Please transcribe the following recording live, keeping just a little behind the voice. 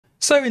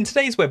So in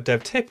today's web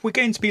dev tip, we're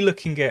going to be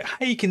looking at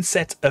how you can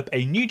set up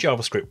a new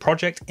JavaScript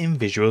project in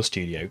Visual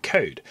Studio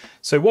Code.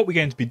 So what we're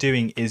going to be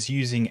doing is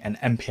using an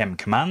npm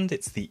command.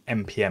 It's the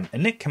npm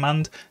init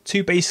command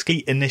to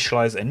basically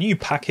initialize a new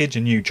package,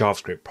 a new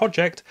JavaScript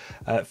project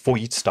for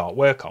you to start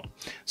work on.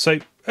 So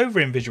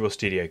over in Visual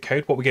Studio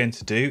Code, what we're going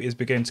to do is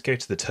we're going to go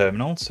to the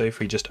terminal. So if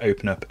we just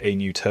open up a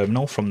new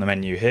terminal from the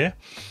menu here,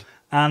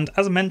 and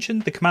as I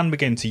mentioned, the command we're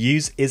going to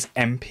use is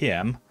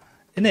npm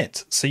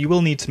init. So you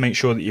will need to make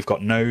sure that you've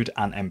got Node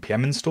and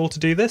npm installed to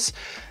do this.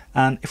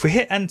 And if we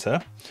hit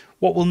enter,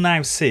 what we'll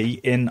now see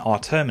in our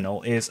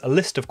terminal is a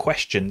list of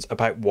questions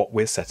about what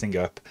we're setting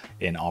up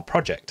in our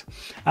project.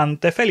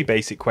 And they're fairly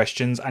basic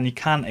questions, and you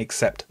can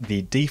accept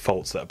the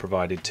defaults that are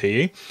provided to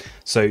you.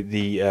 So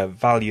the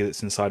value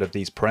that's inside of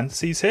these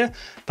parentheses here,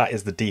 that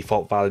is the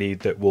default value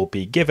that will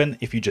be given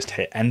if you just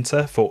hit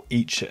enter for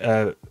each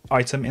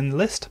item in the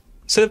list.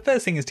 So the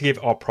first thing is to give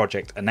our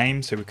project a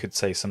name. So we could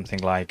say something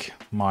like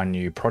my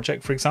new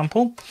project, for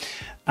example.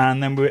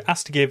 And then we're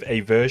asked to give a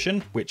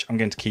version, which I'm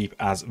going to keep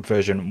as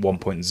version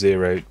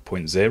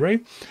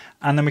 1.0.0.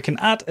 And then we can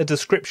add a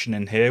description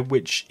in here,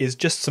 which is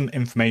just some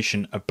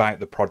information about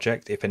the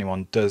project if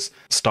anyone does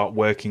start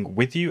working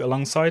with you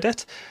alongside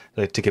it,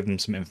 to give them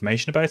some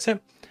information about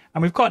it.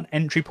 And we've got an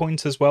entry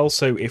point as well,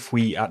 so if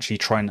we actually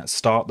try and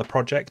start the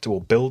project or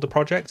build a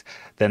project,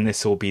 then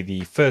this will be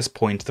the first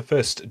point, the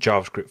first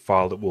JavaScript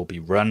file that will be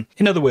run.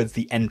 In other words,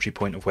 the entry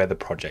point of where the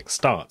project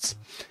starts.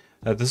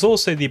 There's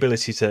also the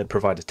ability to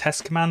provide a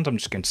test command. I'm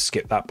just going to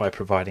skip that by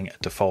providing a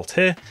default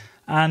here.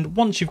 And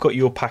once you've got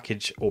your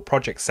package or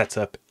project set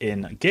up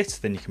in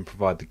Git, then you can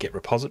provide the Git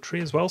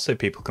repository as well, so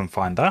people can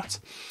find that.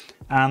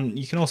 And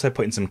you can also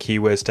put in some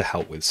keywords to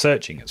help with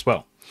searching as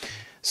well.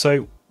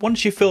 So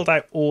once you've filled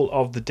out all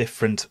of the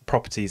different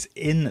properties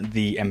in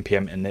the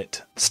npm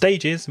init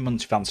stages, and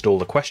once you've answered all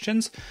the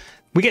questions,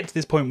 we get to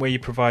this point where you're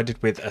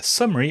provided with a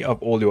summary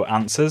of all your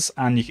answers,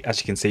 and as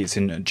you can see, it's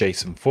in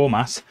JSON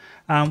format.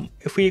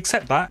 If we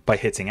accept that by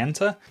hitting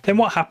enter, then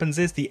what happens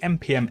is the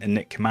npm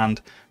init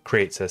command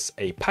creates us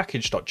a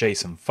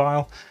package.json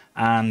file,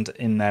 and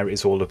in there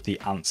is all of the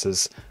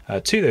answers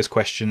to those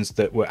questions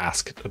that were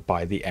asked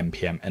by the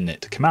npm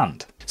init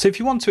command. So if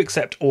you want to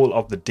accept all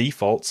of the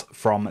defaults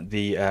from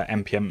the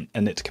npm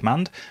init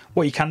command,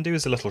 what you can do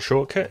is a little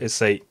shortcut is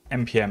say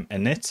npm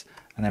init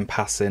and then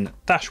pass in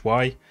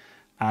 -y,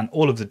 and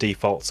all of the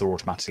defaults are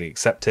automatically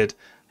accepted,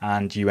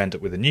 and you end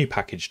up with a new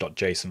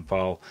package.json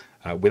file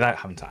without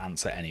having to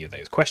answer any of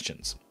those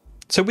questions.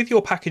 So with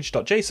your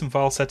package.json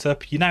file set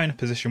up, you're now in a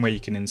position where you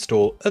can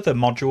install other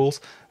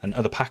modules and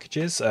other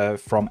packages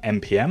from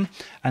npm.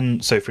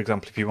 And so, for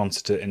example, if you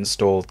wanted to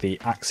install the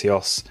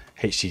Axios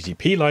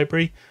HTTP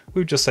library,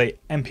 we would just say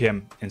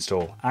npm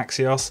install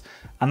Axios,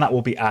 and that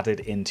will be added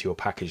into your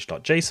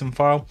package.json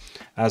file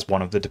as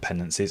one of the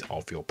dependencies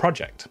of your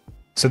project.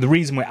 So the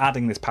reason we're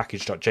adding this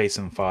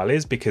package.json file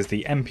is because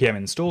the npm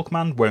install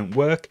command won't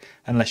work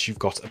unless you've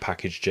got a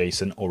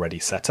package.json already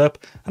set up,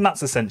 and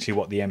that's essentially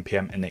what the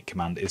npm init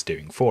command is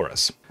doing for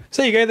us.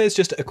 So there you go, there's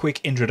just a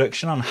quick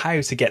introduction on how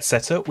to get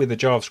set up with a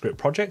JavaScript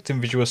project in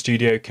Visual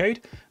Studio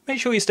Code. Make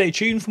sure you stay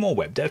tuned for more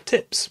web dev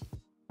tips.